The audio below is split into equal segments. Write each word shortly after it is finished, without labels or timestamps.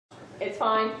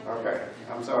fine. Okay.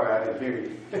 I'm sorry, I didn't hear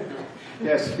you.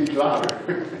 Yes, speak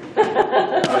louder.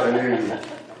 Hallelujah.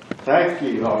 Thank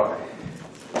you, Lord.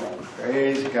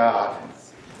 Praise God.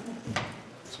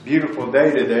 It's a beautiful day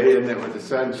today, isn't it, with the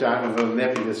sun shining a little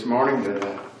nippy this morning,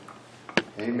 but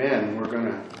amen. We're going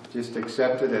to just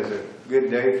accept it as a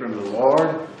good day from the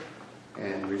Lord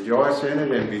and rejoice in it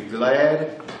and be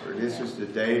glad, for this is the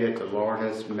day that the Lord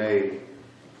has made.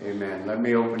 Amen. Let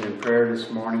me open in prayer this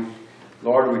morning.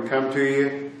 Lord, we come to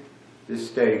you this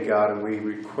day, God, and we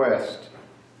request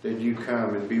that you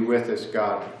come and be with us,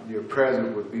 God. Your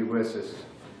presence would be with us,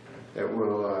 that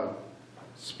we'll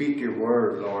speak your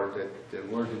word, Lord, that the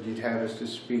word that you'd have us to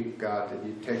speak, God, that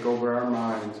you'd take over our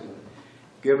minds and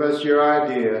give us your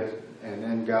idea, and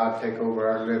then, God, take over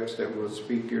our lips, that we'll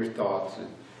speak your thoughts.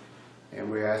 And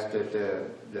we ask that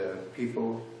the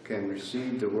people can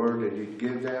receive the word that you'd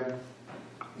give them.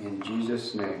 In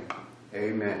Jesus' name,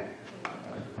 amen.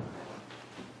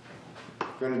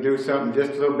 Going to do something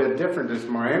just a little bit different this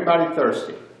morning. Anybody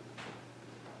thirsty?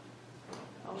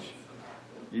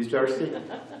 You thirsty?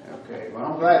 Okay, well,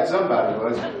 I'm glad somebody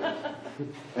was.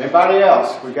 Anybody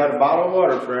else? We got a bottle of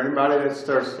water for anybody that's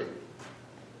thirsty.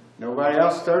 Nobody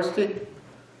else thirsty?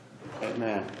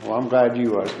 Amen. Well, I'm glad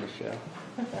you was, Michelle.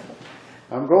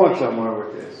 I'm going somewhere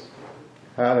with this.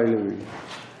 Hallelujah.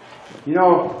 You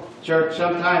know, church,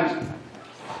 sometimes it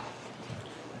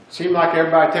seems like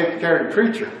everybody takes care of the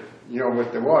preacher, you know,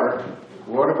 with the water.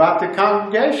 What about the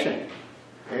congregation?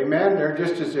 Amen. They're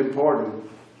just as important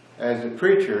as the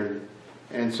preacher.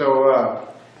 And so,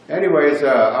 anyways,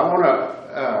 I want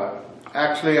to,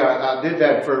 actually, I did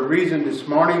that for a reason this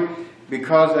morning,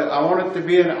 because I want it to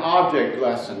be an object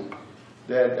lesson.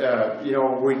 That, you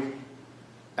know,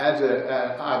 as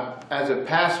a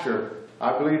pastor,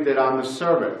 I believe that I'm a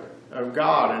servant of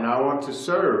God, and I want to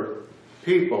serve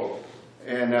people.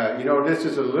 And, you know, this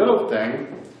is a little thing.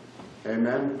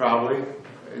 Amen, probably,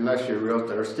 unless you're real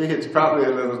thirsty. It's probably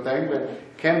a little thing, but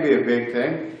it can be a big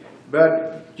thing.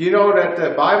 But you know that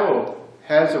the Bible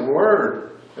has a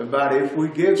word about if we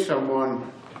give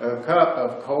someone a cup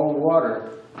of cold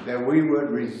water, that we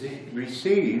would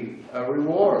receive a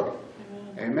reward.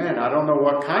 Amen. I don't know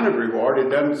what kind of reward. It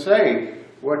doesn't say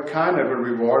what kind of a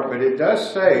reward, but it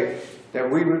does say that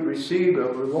we would receive a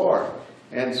reward.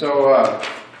 And so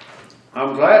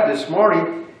I'm glad this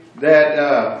morning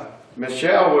that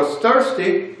Michelle was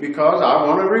thirsty, because I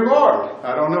want a reward.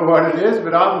 I don't know what it is,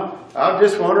 but I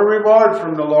just want a reward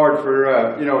from the Lord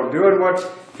for you know, doing what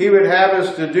He would have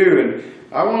us to do. And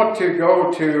I want to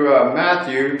go to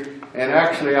Matthew, and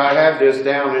actually I have this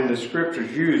down in the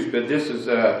scriptures used, but this is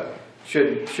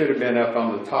should have been up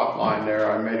on the top line there.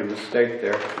 I made a mistake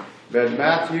there. But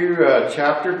Matthew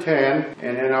chapter 10,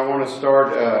 and then I want to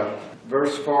start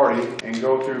verse 40 and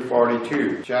go through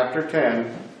 42. Chapter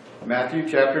 10, Matthew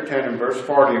chapter 10 and verse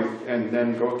 40, and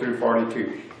then go through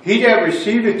 42. He that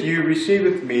receiveth you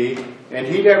receiveth me, and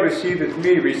he that receiveth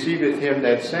me receiveth him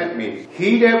that sent me.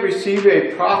 He that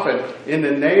receiveth a prophet in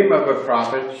the name of a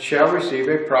prophet shall receive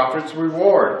a prophet's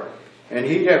reward. And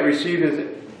he that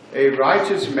receiveth a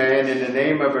righteous man in the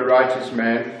name of a righteous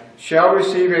man shall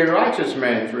receive a righteous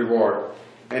man's reward.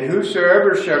 And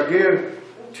whosoever shall give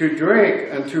to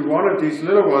drink unto one of these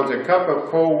little ones a cup of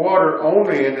cold water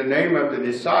only in the name of the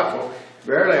disciple,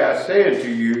 verily I say unto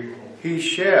you, he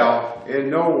shall in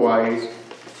no wise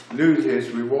lose his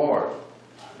reward.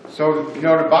 So, you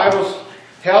know, the Bible's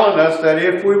telling us that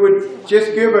if we would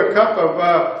just give a cup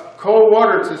of cold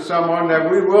water to someone, that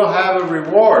we will have a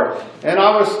reward. And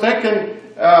I was thinking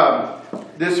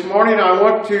this morning, I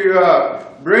want to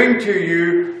bring to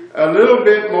you a little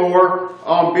bit more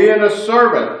on being a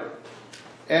servant.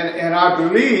 And I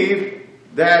believe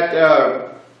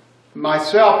that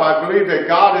myself, I believe that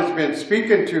God has been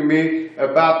speaking to me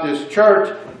about this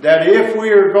church, that if we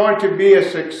are going to be a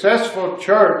successful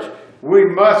church, we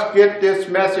must get this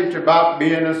message about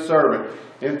being a servant.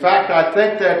 In fact, I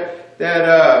think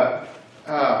that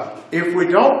if we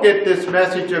don't get this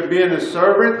message of being a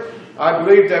servant, I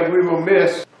believe that we will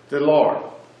miss the Lord.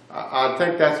 I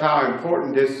think that's how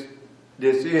important this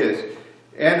is.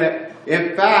 And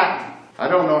in fact, I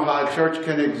don't know how a church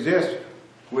can exist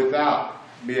without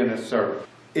being a servant.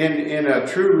 In a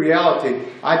true reality,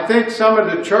 I think some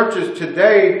of the churches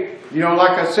today, you know,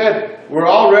 like I said, we're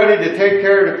all ready to take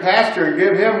care of the pastor and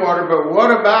give him water, but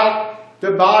what about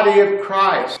the body of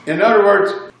Christ? In other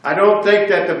words, I don't think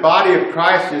that the body of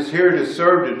Christ is here to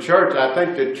serve the church. I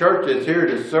think the church is here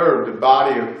to serve the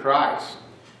body of Christ.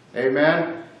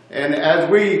 Amen? And as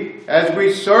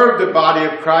we serve the body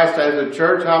of Christ as a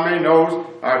church, how many knows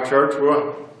our church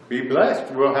will be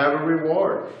blessed. We'll have a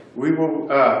reward. We will,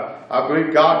 I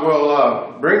believe God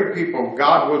will bring people.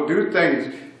 God will do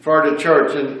things for the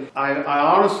church. And I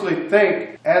honestly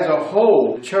think, as a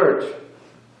whole, the church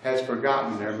has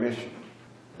forgotten their mission.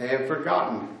 They have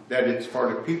forgotten that it's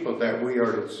for the people that we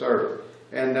are to serve.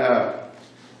 And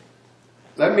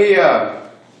let me, I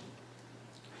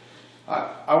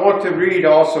want to read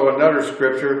also another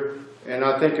scripture, and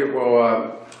I think it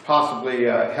will possibly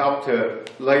help to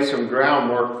lay some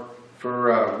groundwork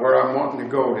for where I'm wanting to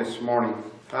go this morning.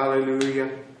 Hallelujah.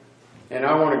 And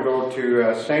I want to go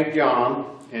to St.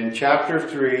 John in chapter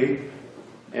 3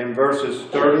 and verses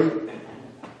 30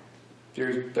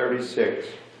 through 36.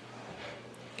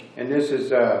 And this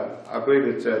is, I believe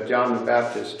it's John the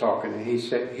Baptist talking, and he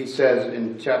says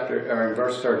in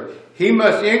verse 30, "He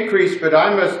must increase, but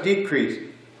I must decrease.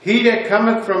 He that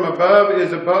cometh from above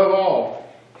is above all.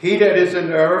 He that is in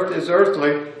the earth is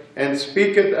earthly, and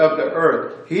speaketh of the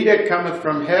earth. He that cometh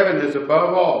from heaven is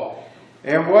above all.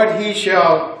 And what he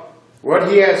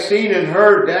has seen and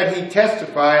heard, that he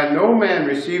testify, and no man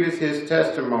receiveth his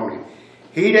testimony.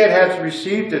 He that hath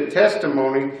received the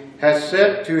testimony has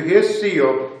set to his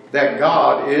seal that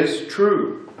God is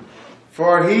true.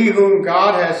 For he whom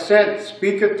God hath sent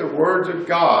speaketh the words of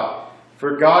God.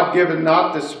 For God giveth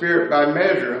not the Spirit by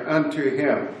measure unto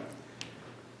him.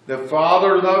 The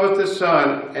Father loveth the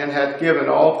Son, and hath given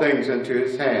all things into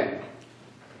his hand.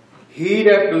 He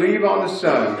that believeth on the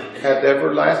Son hath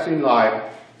everlasting life,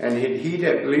 and he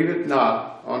that believeth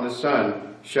not on the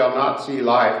Son shall not see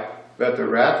life, but the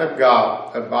wrath of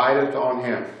God abideth on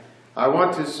him." I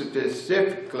want to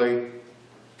specifically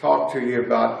talk to you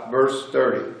about verse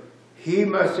 30. He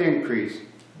must increase,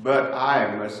 but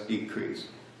I must decrease.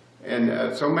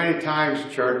 And so many times,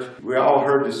 church, we all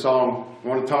heard the song,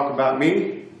 "Want to talk about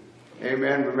me?"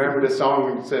 Amen. Remember the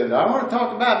song that says, "I want to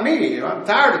talk about me. I'm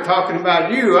tired of talking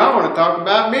about you. I want to talk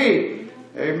about me."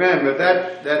 Amen. But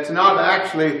that's not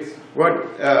actually what,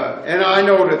 and I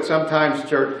know that sometimes,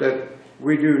 church, that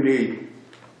we do need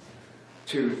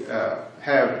to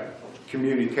have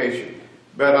communication.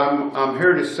 But I'm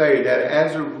here to say that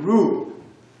as a rule,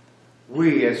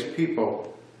 we as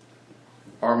people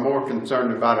are more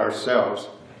concerned about ourselves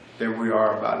than we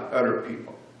are about other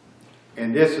people.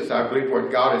 And this is, I believe,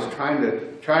 what God is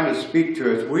trying to speak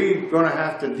to us. We're going to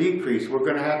have to decrease. We're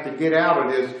going to have to get out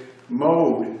of this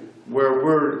mode where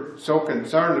we're so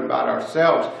concerned about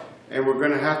ourselves, and we're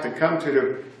going to have to come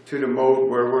to the mode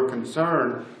where we're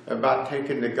concerned about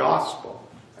taking the gospel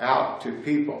out to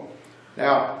people.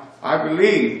 Now, I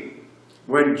believe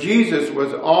when Jesus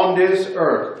was on this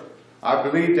earth, I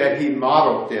believe that he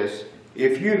modeled this.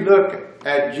 If you look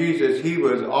at Jesus, he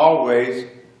was always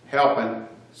helping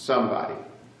somebody.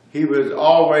 He was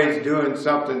always doing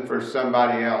something for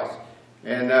somebody else.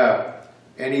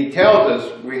 And he tells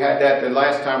us, we had that the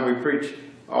last time we preached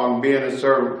on being a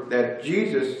servant, that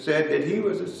Jesus said that he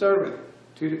was a servant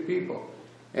to the people.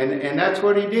 And that's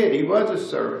what he did. He was a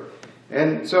servant.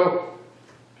 And so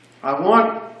I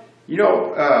want,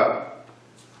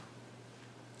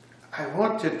 I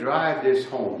want to drive this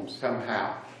home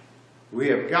somehow. We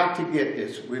have got to get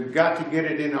this. We've got to get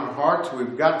it in our hearts.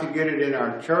 We've got to get it in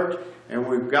our church. And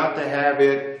we've got to have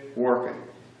it working.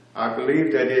 I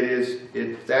believe that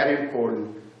it's that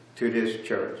important to this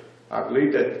church. I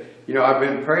believe that, I've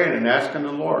been praying and asking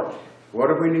the Lord, what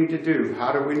do we need to do?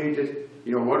 How do we need to,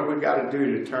 what do we got to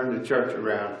do to turn the church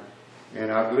around? And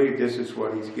I believe this is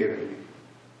what he's given me.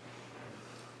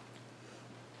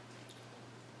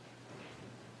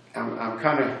 I'm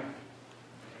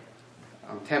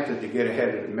tempted to get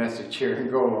ahead of the message here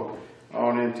and go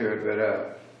on into it, but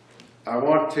I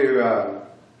want to,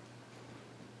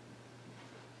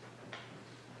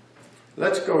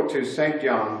 let's go to St.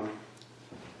 John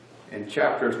in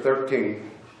chapter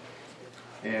 13,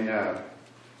 and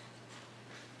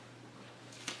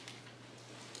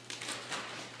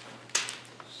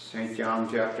St. John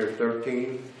chapter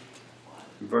 13,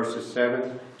 verses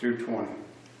 7 through 20.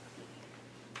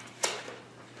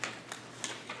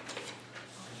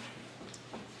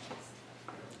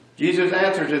 Jesus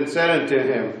answered and said unto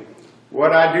him,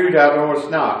 What I do thou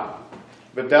knowest not,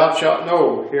 but thou shalt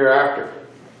know hereafter.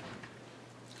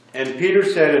 And Peter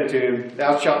said unto him,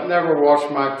 Thou shalt never wash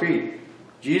my feet.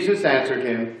 Jesus answered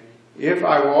him, If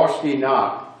I wash thee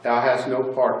not, thou hast no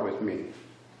part with me.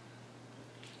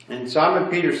 And Simon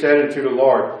Peter said unto the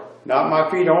Lord, Not my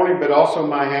feet only, but also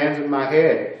my hands and my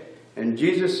head. And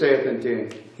Jesus saith unto him,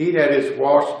 He that is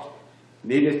washed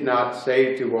needeth not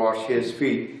save to wash his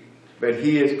feet, but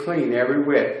he is clean every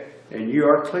whit, and you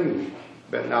are clean,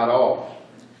 but not all.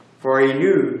 For he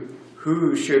knew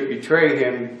who should betray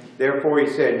him, therefore he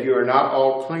said, You are not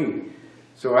all clean.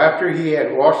 So after he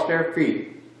had washed their feet,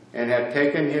 and had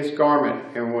taken his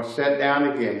garment, and was set down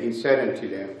again, he said unto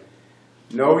them,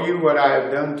 Know you what I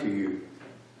have done to you?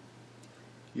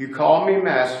 You call me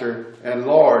Master and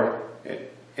Lord,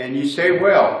 and you say,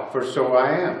 Well, for so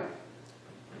I am.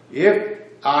 If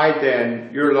I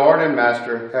then, your Lord and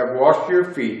Master, have washed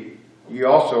your feet, you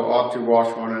also ought to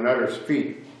wash one another's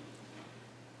feet.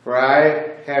 For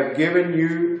I have given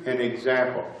you an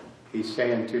example. He's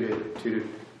saying to the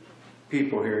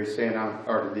people here, he's saying,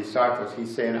 or the disciples,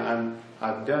 he's saying,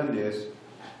 I've done this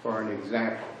for an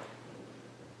example.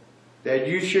 That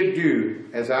you should do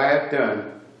as I have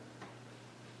done.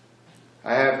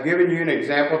 I have given you an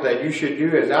example that you should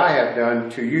do as I have done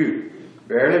to you.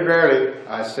 Verily, verily,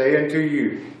 I say unto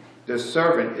you, the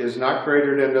servant is not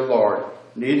greater than the Lord,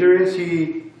 neither is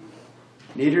he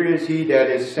that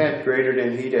is sent greater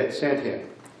than he that sent him.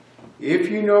 If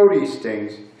you know these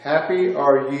things, happy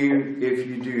are you if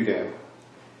you do them.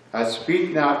 I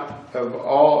speak not of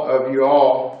all of you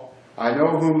all. I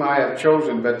know whom I have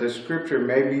chosen, but the scripture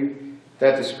may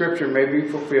be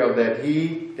fulfilled, that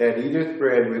he that eateth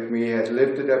bread with me has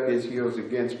lifted up his heels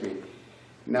against me.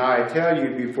 Now I tell you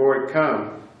before it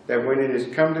come, that when it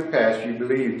is come to pass, you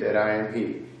believe that I am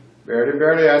he. Verily,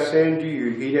 verily, I say unto you,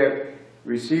 he that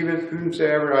receiveth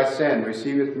whomsoever I send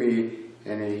receiveth me,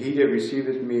 and he that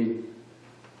receiveth me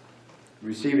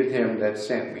receiveth him that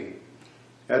sent me.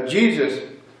 Now Jesus,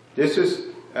 this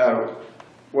is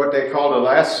what they call the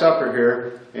Last Supper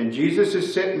here, and Jesus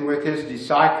is sitting with his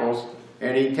disciples,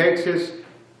 and he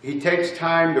takes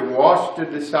time to wash the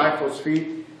disciples'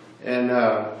 feet, and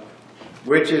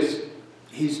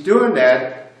he's doing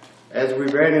that, as we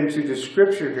read into the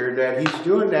scripture here, that he's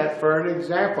doing that for an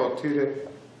example to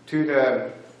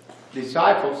the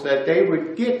disciples, that they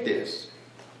would get this.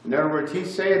 In other words,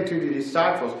 he's saying to the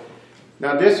disciples,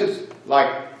 now this is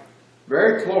like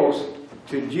very close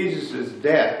to Jesus'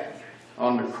 death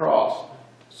on the cross.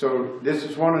 So this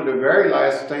is one of the very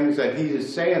last things that he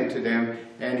is saying to them,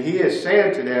 and he is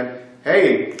saying to them,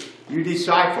 hey, you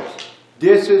disciples,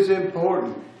 this is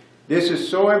important. This is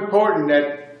so important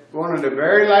that one of the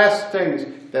very last things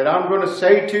that I'm going to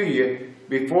say to you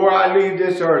before I leave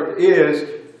this earth is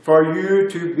for you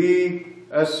to be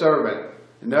a servant.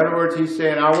 In other words, he's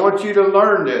saying, I want you to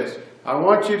learn this. I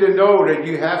want you to know that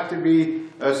you have to be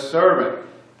a servant.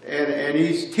 And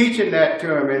he's teaching that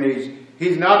to him, and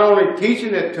he's not only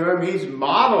teaching it to him, he's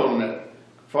modeling it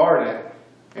for them.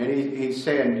 And he's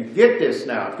saying, you get this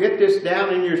now. Get this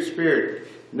down in your spirit.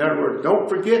 In other words, don't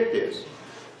forget this.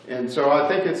 And so I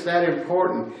think it's that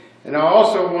important. And I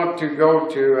also want to go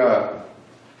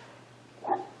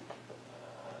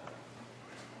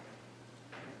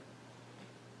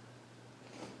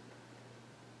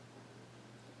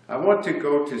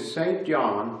to St.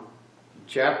 John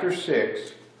chapter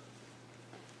 6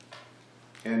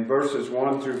 and verses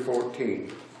 1 through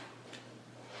 14.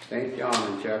 St.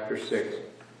 John in chapter 6,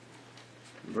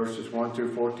 verses 1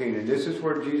 through 14. And this is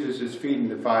where Jesus is feeding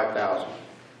the 5,000.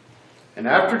 And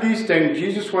after these things,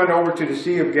 Jesus went over to the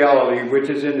Sea of Galilee, which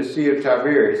is in the Sea of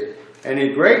Tiberias. And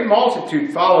a great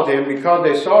multitude followed him, because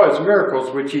they saw his miracles,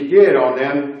 which he did on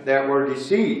them that were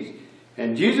diseased.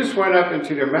 And Jesus went up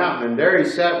into the mountain, and there he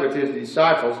sat with his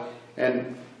disciples.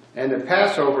 And the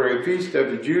Passover, a feast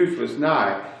of the Jews, was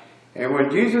nigh. And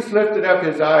when Jesus lifted up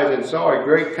his eyes and saw a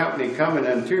great company coming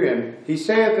unto him, he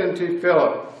saith unto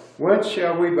Philip, Whence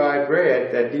shall we buy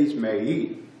bread that these may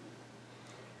eat?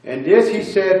 And this he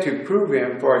said to prove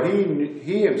him, for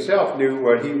he himself knew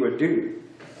what he would do.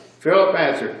 Philip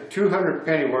answered, 200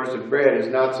 pennyworths of bread is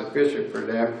not sufficient for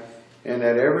them, and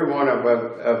that every one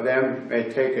of them may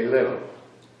take a little.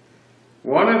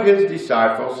 One of his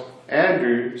disciples,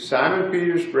 Andrew, Simon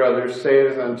Peter's brother,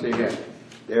 saith unto him,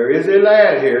 There is a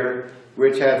lad here,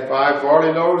 which hath 5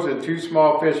 barley loaves and 2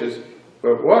 small fishes,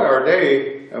 but what are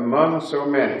they among so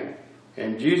many?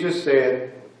 And Jesus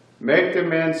said, Make the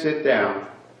men sit down.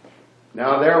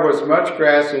 Now there was much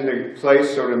grass in the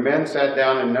place, so the men sat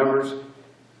down in numbers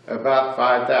about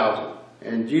 5,000.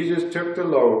 And Jesus took the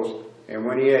loaves, and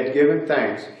when he had given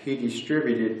thanks, he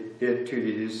distributed it to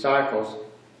the disciples,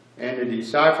 and the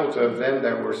disciples of them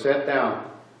that were set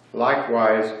down,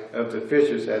 likewise of the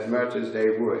fishes as much as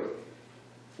they would.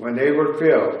 When they were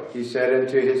filled, he said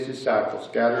unto his disciples,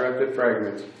 Gather up the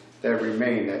fragments that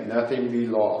remain, that nothing be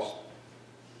lost.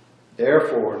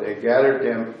 Therefore they gathered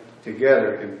them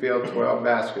together and filled 12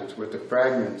 baskets with the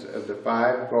fragments of the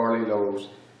 5 barley loaves,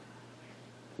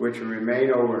 which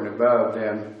remained over and above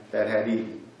them that had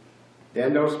eaten.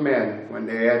 Then those men, when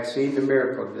they had seen the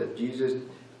miracle that Jesus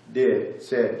did,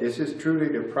 said, This is truly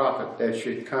the prophet that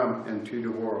should come into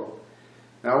the world.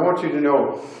 Now I want you to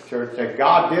know, church, that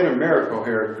God did a miracle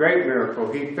here, a great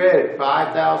miracle. He fed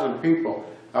 5,000 people.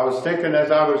 I was thinking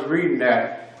as I was reading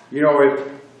that, you know,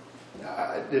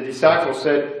 if the disciples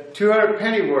said 200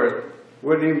 pennyworth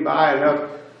wouldn't even buy enough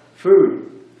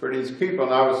food for these people.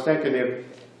 And I was thinking,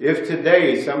 if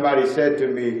today somebody said to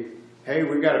me, hey,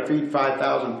 we got to feed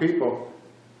 5,000 people,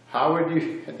 how would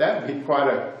you, that would be quite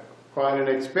an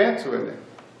expense, wouldn't it?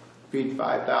 Feed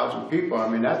 5,000 people. I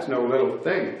mean, that's no little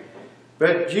thing.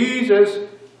 But Jesus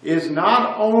is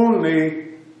not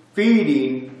only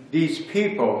feeding these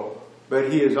people,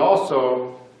 but he is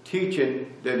also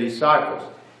teaching the disciples.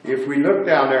 If we look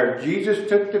down there, Jesus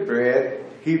took the bread,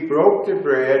 he broke the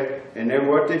bread, and then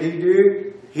what did he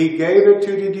do? He gave it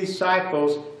to the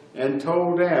disciples and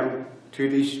told them to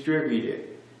distribute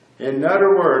it. In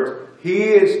other words, he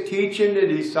is teaching the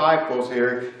disciples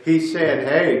here. He's saying,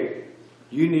 hey,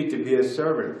 you need to be a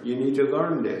servant. You need to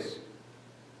learn this.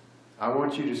 I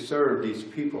want you to serve these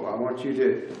people. I want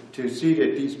you to see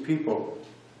that these people.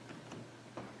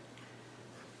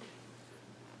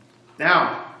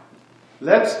 Now,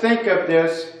 let's think of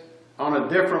this on a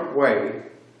different way.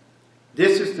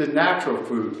 This is the natural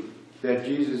food that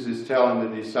Jesus is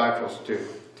telling the disciples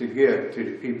to give to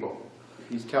the people.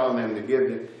 He's telling them to give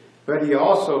it. But he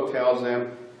also tells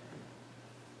them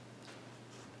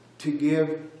to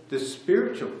give the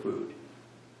spiritual food.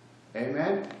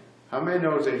 Amen? How many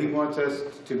knows that he wants us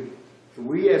to,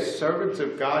 we as servants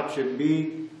of God should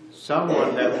be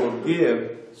someone that will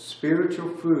give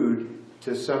spiritual food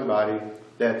to somebody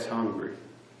that's hungry.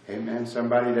 Amen?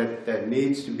 Somebody that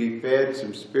needs to be fed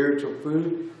some spiritual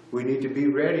food. We need to be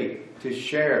ready to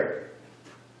share.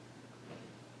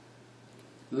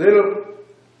 Little,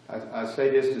 I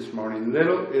say this morning,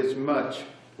 little is much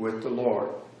with the Lord.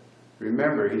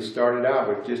 Remember, he started out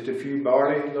with just a few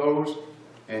barley loaves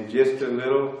and just a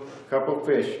little couple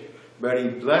fish. But he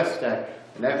blessed that.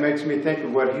 And that makes me think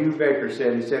of what Hugh Baker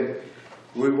said. He said,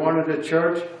 we wanted a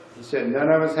church. He said, none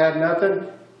of us had nothing.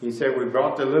 He said, we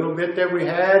brought the little bit that we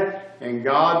had, and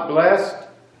God blessed,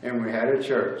 and we had a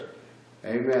church.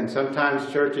 Amen.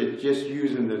 Sometimes church is just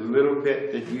using the little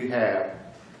bit that you have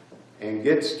and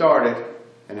get started.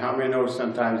 And how many know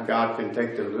sometimes God can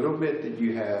take the little bit that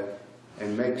you have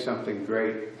and make something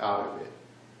great out of it?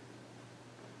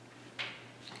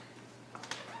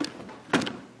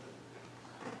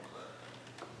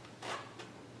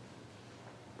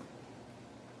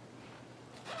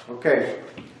 Okay,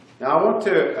 now I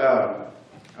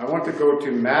want to go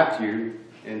to Matthew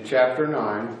in chapter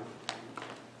 9.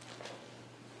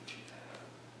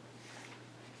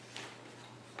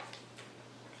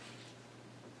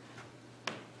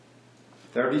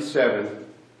 (37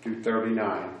 to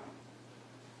 39).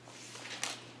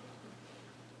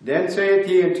 Then saith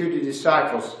he unto the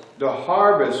disciples, the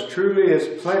harvest truly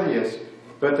is plenteous,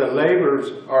 but the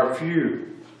laborers are few.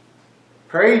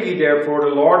 Pray ye therefore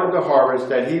the Lord of the harvest,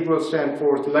 that he will send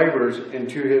forth laborers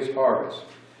into his harvest.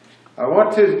 I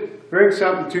want to bring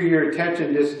something to your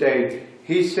attention this day.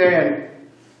 He's saying,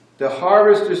 the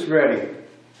harvest is ready.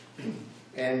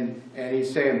 And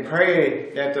he's saying,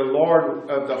 pray that the Lord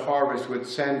of the harvest would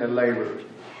send the laborers.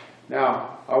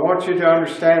 Now, I want you to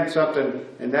understand something,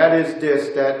 and that is this,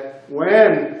 that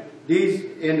when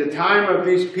in the time of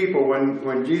these people,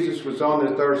 when Jesus was on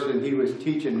this earth and he was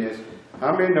teaching this,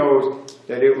 how many knows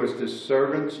that it was the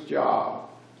servant's job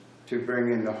to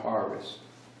bring in the harvest?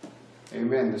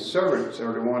 Amen. The servants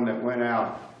are the one that went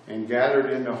out and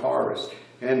gathered in the harvest.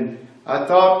 And I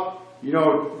thought, you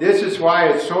know, this is why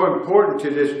it's so important to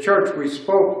this church. We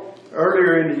spoke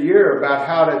earlier in the year about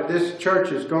how that this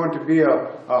church is going to be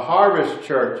a harvest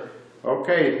church.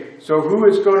 Okay, so who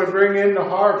is going to bring in the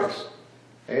harvest?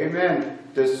 Amen.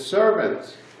 The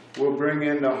servants will bring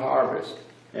in the harvest.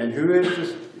 And who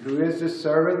is the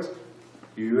servants?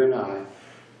 You and I.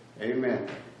 Amen.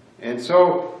 And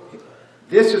so,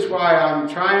 this is why I'm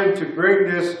trying to bring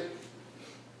this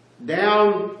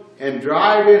down and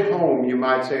drive it home, you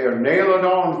might say, or nail it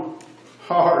on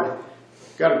hard.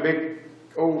 Got a big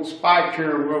old spike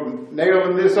here, and we're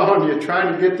nailing this on you,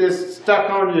 trying to get this stuck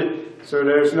on you, so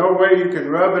there's no way you can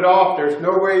rub it off, there's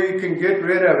no way you can get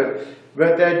rid of it,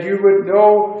 but that you would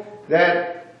know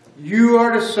that you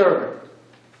are the servant,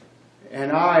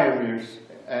 and I am yours,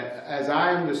 as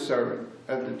I am the servant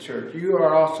of the church. You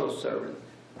are also servant,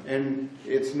 and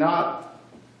it's not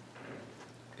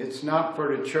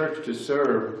for the church to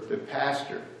serve the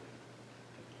pastor.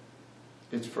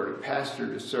 It's for the pastor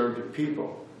to serve the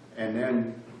people, and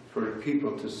then for the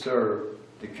people to serve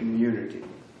the community.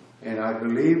 And I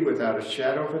believe without a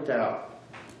shadow of a doubt,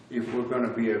 if we're going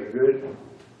to be a good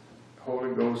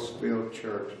Holy Ghost-filled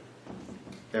church,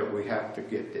 that we have to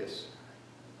get this.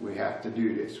 We have to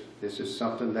do this. This is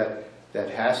something that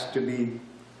has to be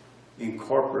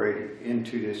incorporated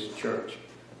into this church.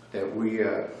 That we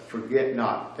forget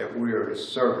not that we are the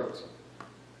servants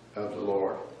of the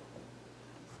Lord.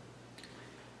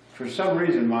 For some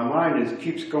reason, my mind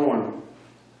keeps going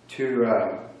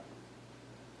to,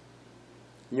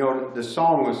 the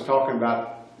song was talking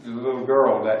about the little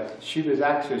girl that she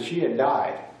had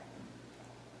died.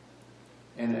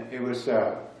 And it was,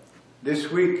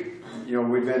 this week,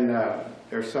 we've been,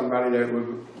 there's somebody that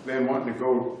we've been wanting to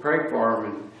go pray for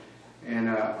him. And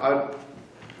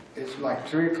it's like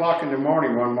 3 o'clock in the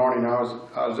morning. One morning I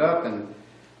was up and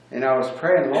I was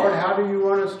praying, Lord, how do you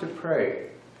want us to pray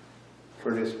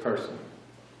for this person?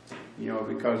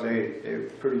 Because they're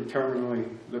pretty terminally,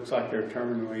 looks like they're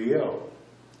terminally ill.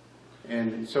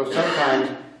 And so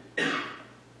sometimes,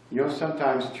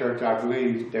 sometimes, church, I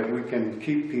believe that we can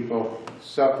keep people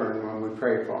suffering when we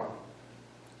pray for them.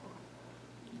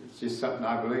 It's just something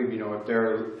I believe,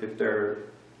 if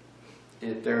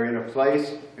they're in a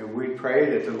place and we pray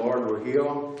that the Lord will heal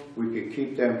them, we could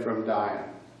keep them from dying.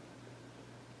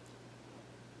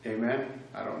 Amen?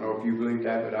 I don't know if you believe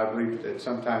that, but I believe that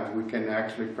sometimes we can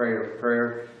actually pray a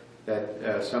prayer that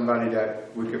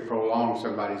that we could prolong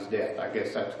somebody's death. I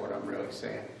guess that's what I'm really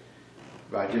saying,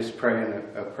 by just praying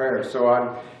a prayer. So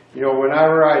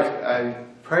whenever I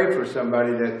pray for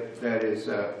somebody that is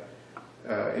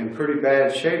in pretty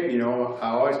bad shape, I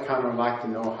always kind of like to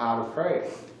know how to pray,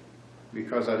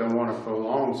 because I don't want to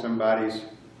prolong somebody's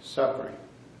suffering.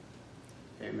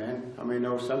 Amen? I mean,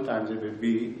 sometimes it would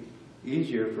be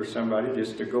easier for somebody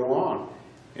just to go on.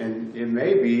 And it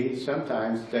may be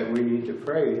sometimes that we need to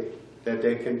pray that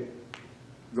they can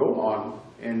go on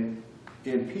and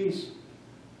in peace.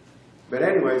 But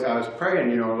anyways, I was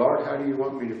praying, Lord, how do you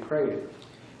want me to pray?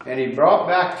 And he brought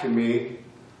back to me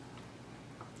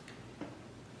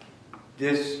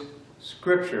this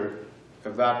scripture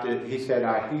about he said,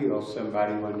 I healed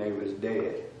somebody when they was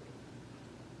dead.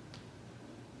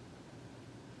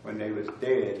 When they was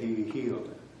dead, he healed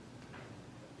them.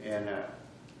 And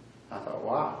I thought,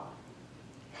 wow,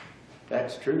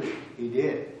 that's true. He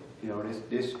did.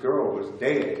 This girl was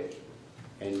dead.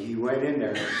 And he went in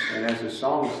there, and as the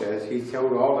song says, he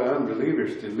told all the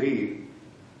unbelievers to leave.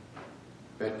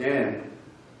 But then,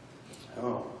 I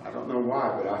don't know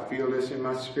why, but I feel this in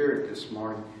my spirit this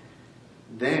morning.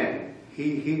 Then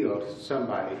he healed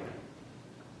somebody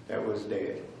that was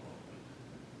dead.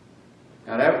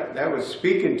 Now that was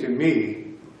speaking to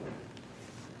me,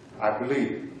 I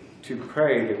believe, to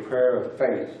pray the prayer of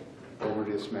faith over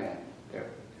this man that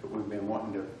we've been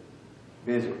wanting to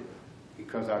visit.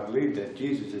 Because I believe that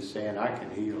Jesus is saying, I can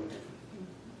heal him.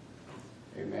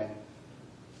 Amen.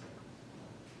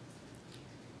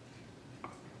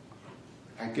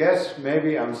 I guess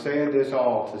maybe I'm saying this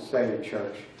all to say,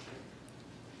 church,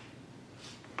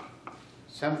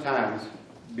 sometimes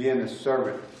being a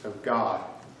servant of God,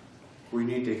 we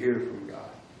need to hear from God.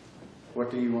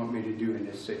 What do you want me to do in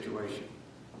this situation?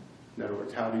 In other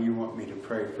words, how do you want me to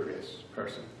pray for this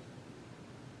person?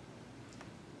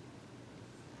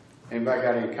 Anybody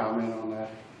got any comment on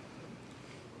that?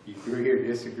 You agree or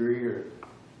disagree, or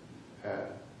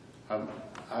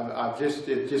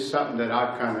it's just something that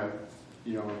I've kind of,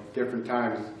 different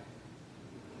times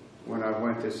when I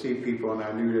went to see people and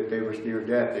I knew that they was near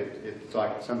death. It's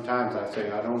like sometimes I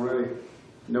say I don't really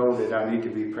know that I need to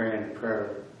be praying a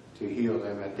prayer to heal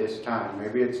them at this time.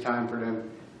 Maybe it's time for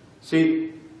them.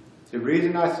 See, the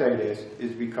reason I say this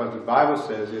is because the Bible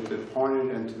says it's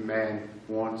appointed unto man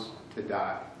once to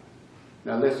die.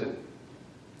 Now listen,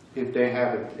 if they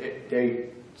have a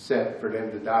date set for them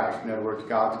to die, in other words,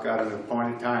 God's got an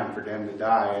appointed time for them to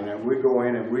die, and then we go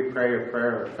in and we pray a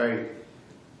prayer of faith,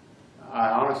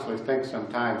 I honestly think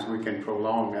sometimes we can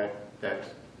prolong that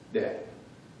death.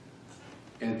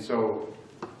 And so,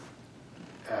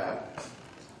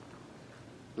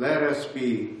 let us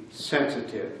be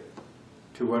sensitive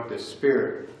to what the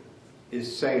Spirit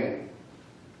is saying.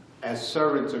 As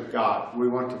servants of God, we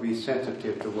want to be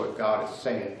sensitive to what God is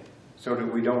saying so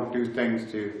that we don't do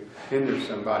things to hinder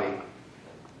somebody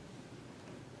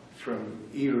from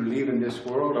either leaving this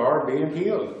world or being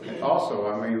healed.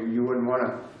 Also, I mean, you wouldn't want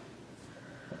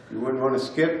to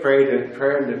skip praying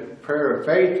the prayer of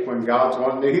faith when God's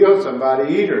wanting to heal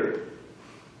somebody either.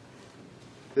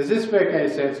 Does this make any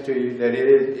sense to you? That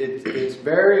it's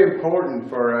very important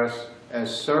for us as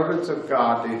servants of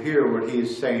God to hear what He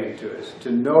is saying to us,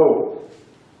 to know.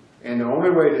 And the only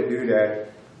way to do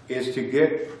that is to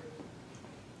get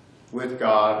with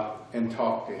God and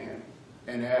talk to Him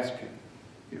and ask Him,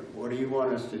 what do you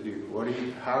want us to do?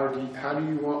 How do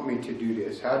you want me to do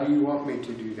this? How do you want me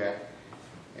to do that?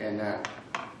 And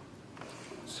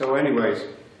So anyways,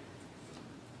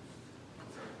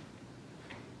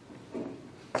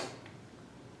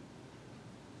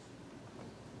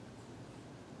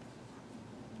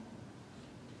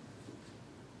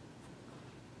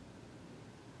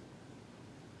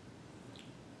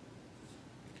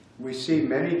 we see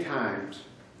many times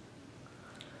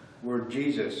where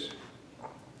Jesus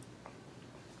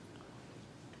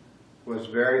was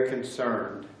very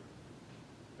concerned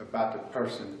about the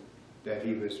person that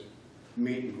he was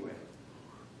meeting with.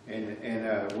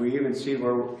 And we even see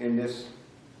where in the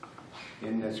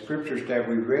scriptures that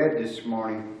we read this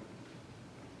morning,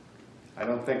 I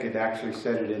don't think it actually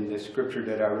said it in the scripture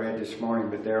that I read this morning,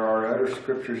 but there are other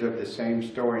scriptures of the same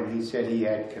story, and he said he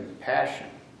had compassion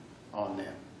on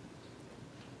them.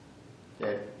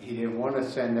 That he didn't want to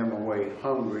send them away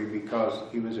hungry because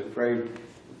he was afraid,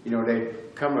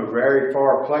 they'd come a very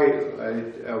far place,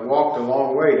 walked a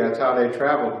long way. That's how they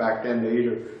traveled back then. They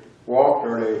either walked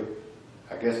or they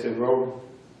rode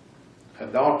a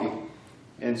donkey.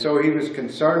 And so he was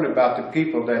concerned about the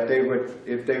people that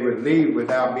if they would leave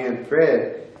without being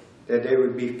fed, that they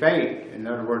would be faint. In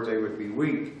other words, they would be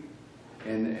weak.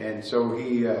 And so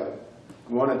he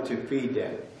wanted to feed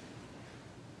them.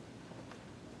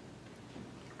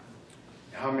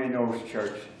 How many knows,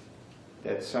 church,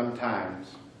 that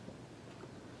sometimes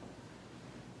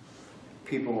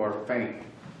people are faint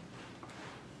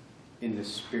in the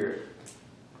spirit?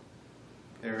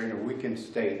 They're in a weakened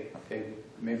state.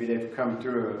 Maybe they've come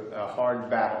through a hard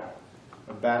battle,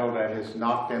 a battle that has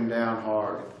knocked them down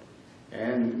hard.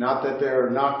 And not that they're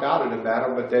knocked out of the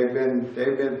battle, but they've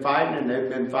been fighting, and they've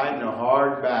been fighting a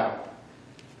hard battle.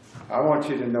 I want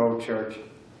you to know, church,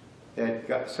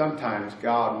 that sometimes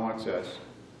God wants us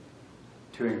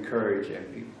to encourage them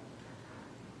people,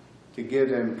 to give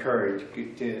them courage.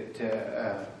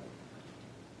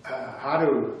 How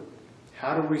do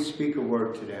we speak a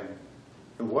word to them?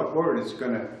 And what word is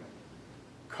going to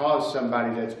cause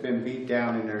somebody that's been beat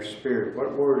down in their spirit?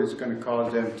 What word is going to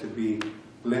cause them to be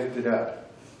lifted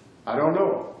up? I don't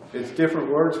know. It's different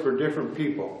words for different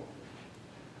people.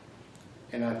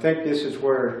 And I think this is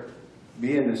where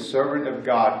being the servant of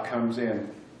God comes in,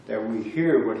 that we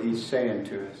hear what he's saying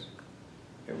to us,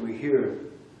 that we hear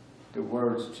the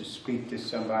words to speak to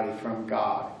somebody from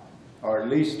God, or at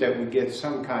least that we get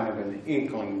some kind of an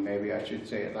inkling, maybe I should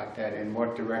say it like that, in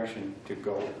what direction to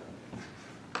go.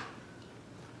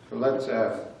 So let's,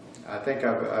 I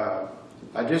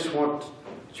just want,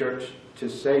 church, to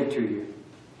say to you,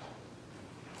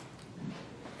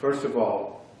 first of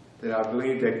all, that I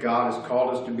believe that God has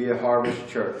called us to be a harvest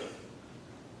church.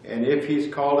 And if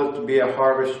he's called us to be a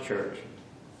harvest church,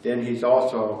 then he's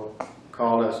also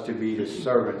called us to be the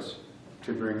servants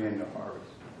to bring in the harvest.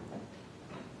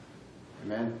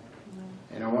 Amen?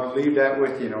 And I want to leave that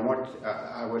with you. And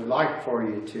I would like for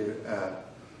you to,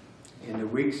 in the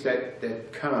weeks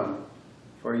that come,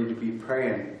 for you to be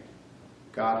praying,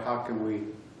 God, how can we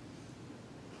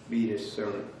be this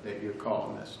servant that you're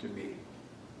calling us to be?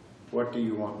 What do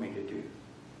you want me to do?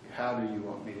 How do you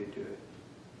want me to do it?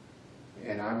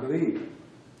 And I believe.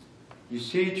 You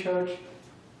see, church,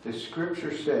 the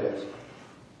scripture says,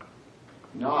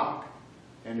 knock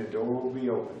and the door will be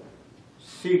open.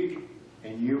 Seek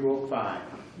and you will find.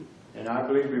 And I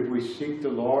believe if we seek the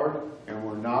Lord and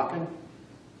we're knocking,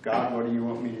 God, what do you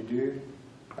want me to do?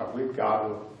 I believe God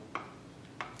will.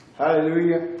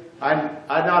 Hallelujah. I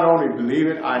not only believe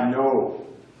it, I know.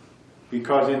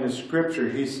 Because in the scripture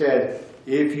he said,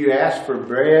 if you ask for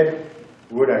bread,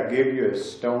 would I give you a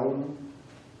stone?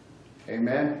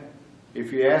 Amen.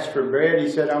 If you ask for bread, he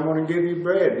said, I'm going to give you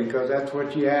bread because that's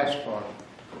what you asked for.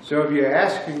 So if you're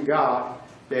asking God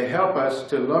to help us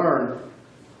to learn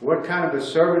what kind of a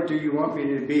servant do you want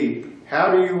me to be?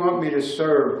 How do you want me to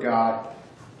serve God?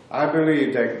 I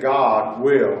believe that God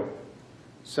will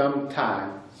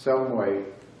sometime, some way,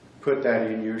 put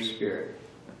that in your spirit.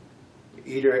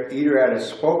 Either at a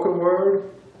spoken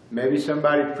word, maybe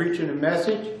somebody preaching a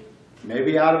message,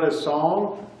 maybe out of a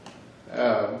song,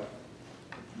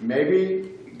 maybe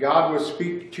God will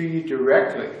speak to you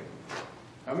directly.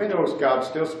 How many knows God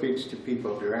still speaks to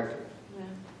people directly?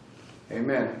 Yeah.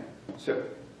 Amen. So,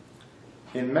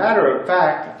 in matter of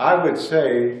fact, I would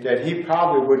say that he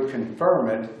probably would confirm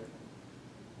it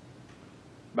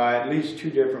by at least 2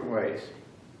 different ways.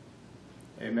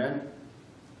 Amen.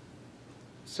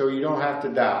 So you don't have to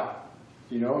doubt.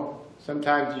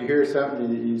 Sometimes you hear something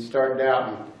and you start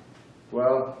doubting.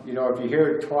 Well, if you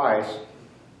hear it twice,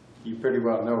 you pretty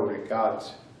well know that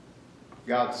God's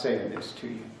saying this to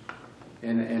you.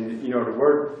 And the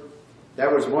word,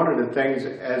 that was one of the things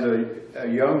as a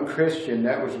young Christian,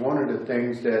 that was one of the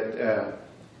things that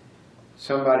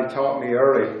somebody taught me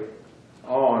early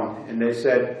on, and they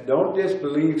said, don't just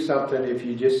believe something if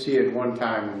you just see it one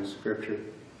time in the scripture.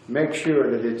 Make sure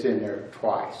that it's in there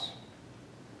twice,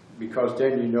 because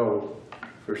then you know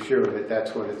for sure that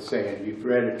that's what it's saying. You've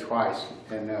read it twice,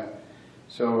 and I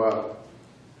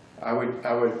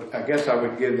guess I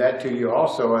would give that to you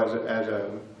also as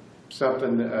a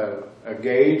something, a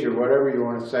gauge or whatever you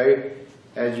want to say,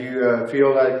 as you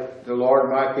feel that the Lord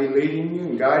might be leading you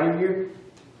and guiding you.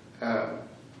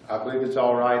 I believe it's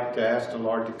all right to ask the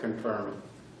Lord to confirm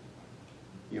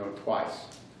it, twice.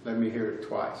 Let me hear it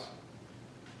twice.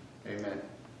 Amen.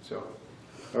 So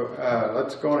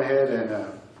let's go ahead and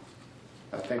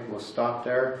I think we'll stop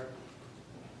there.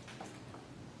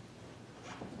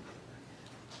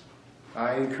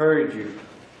 I encourage you,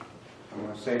 I'm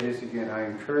going to say this again, I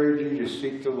encourage you to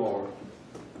seek the Lord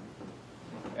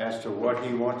as to what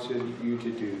He wants you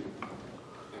to do,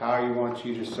 how He wants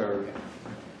you to serve Him,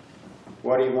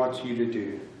 what He wants you to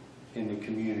do in the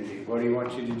community, what He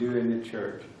wants you to do in the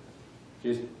church.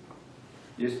 Just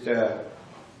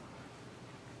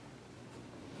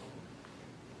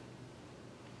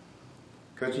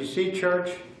because you see,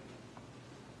 church,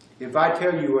 if I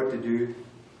tell you what to do,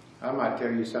 I might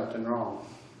tell you something wrong.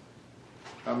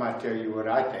 I might tell you what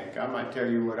I think. I might tell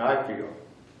you what I feel.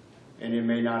 And it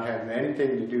may not have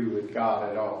anything to do with God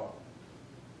at all,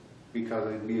 because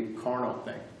it'd be a carnal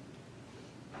thing.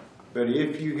 But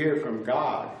if you hear from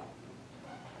God,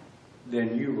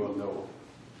 then you will know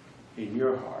in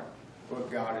your heart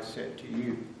what God has said to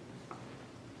you.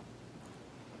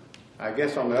 I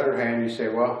guess on the other hand, you say,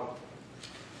 well,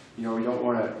 you don't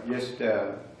want to just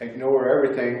ignore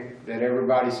everything that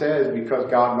everybody says, because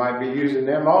God might be using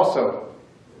them also.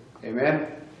 Amen?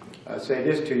 I say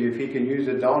this to you, if He can use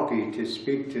a donkey to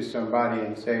speak to somebody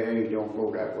and say, hey, don't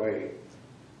go that way,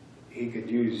 He could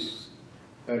use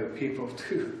other people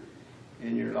too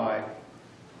in your life.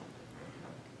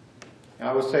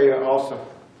 I would say also,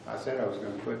 I said I was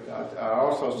going to put, I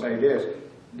also say this,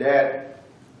 that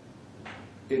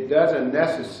it doesn't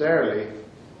necessarily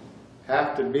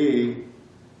have to be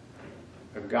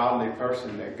a godly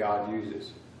person that God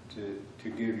uses to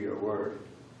give you a word.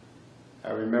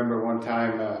 I remember one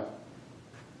time,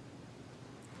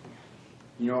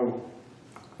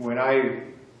 when I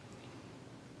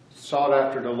sought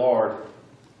after the Lord,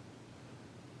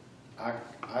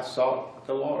 I sought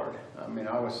the Lord. I mean,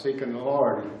 I was seeking the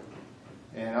Lord,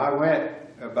 and I went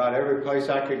about every place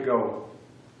I could go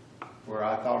where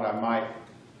I thought I might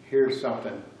hear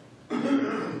something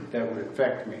that would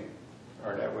affect me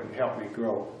or that would help me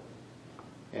grow.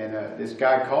 And this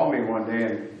guy called me one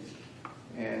day,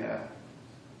 and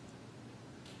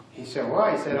he said, well,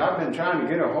 he said, I've been trying to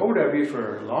get a hold of you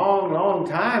for a long, long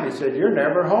time. He said, you're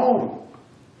never home.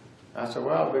 I said,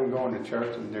 well, I've been going to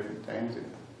church and different things.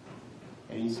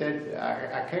 And he said,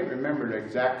 I can't remember the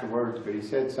exact words, but he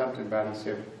said something about, he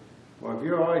said, well, if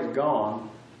you're always gone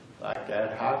like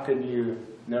that, how can you,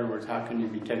 in other words, how can you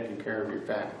be taking care of your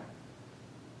family?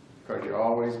 Because you're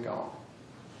always gone.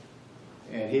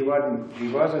 And he wasn't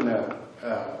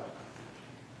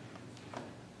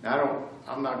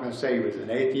I'm not going to say he was an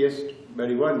atheist, but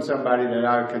he wasn't somebody that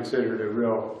I considered a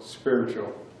real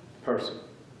spiritual person.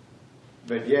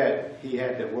 But yet, he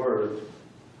had the word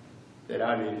that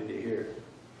I needed to hear.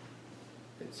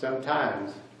 That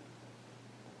sometimes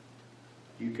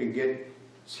you can get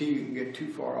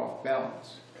too far off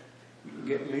balance. You can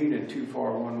get leaning too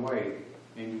far one way,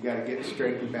 and you've got to get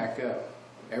straightened back up.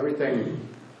 Everything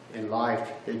in life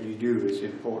that you do is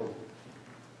important.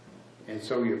 And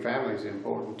so your family is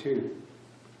important too.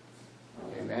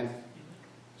 Amen?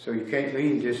 So you can't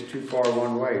lean just too far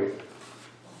one way.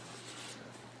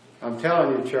 I'm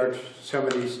telling you, church, some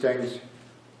of these things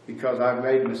because I've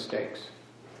made mistakes.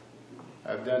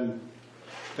 I've done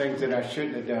things that I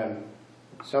shouldn't have done.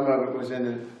 Some of it was in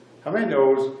the... How many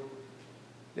knows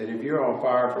that if you're on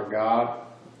fire for God,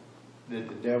 that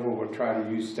the devil will try to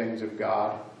use things of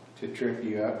God to trip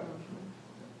you up?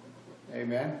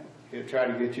 Amen? He'll try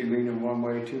to get you leaning one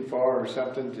way too far or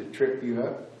something to trip you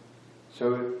up.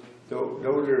 So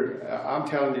those are... I'm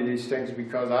telling you these things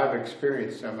because I've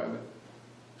experienced some of it.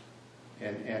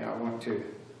 And I want to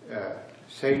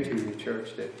say to you,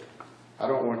 church, that I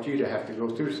don't want you to have to go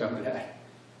through some of that.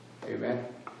 Amen?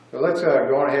 So let's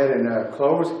go ahead and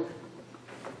close.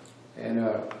 And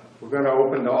we're going to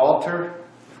open the altar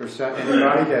for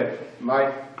anybody that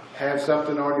might have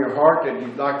something on your heart that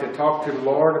you'd like to talk to the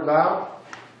Lord about.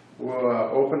 We'll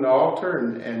open the altar,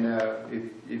 and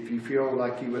if you feel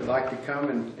like you would like to come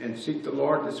and seek the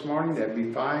Lord this morning, that'd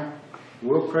be fine.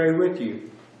 We'll pray with you.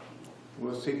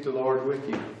 We'll seek the Lord with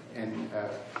you. And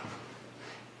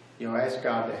ask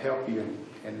God to help you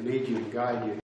and lead you and guide you.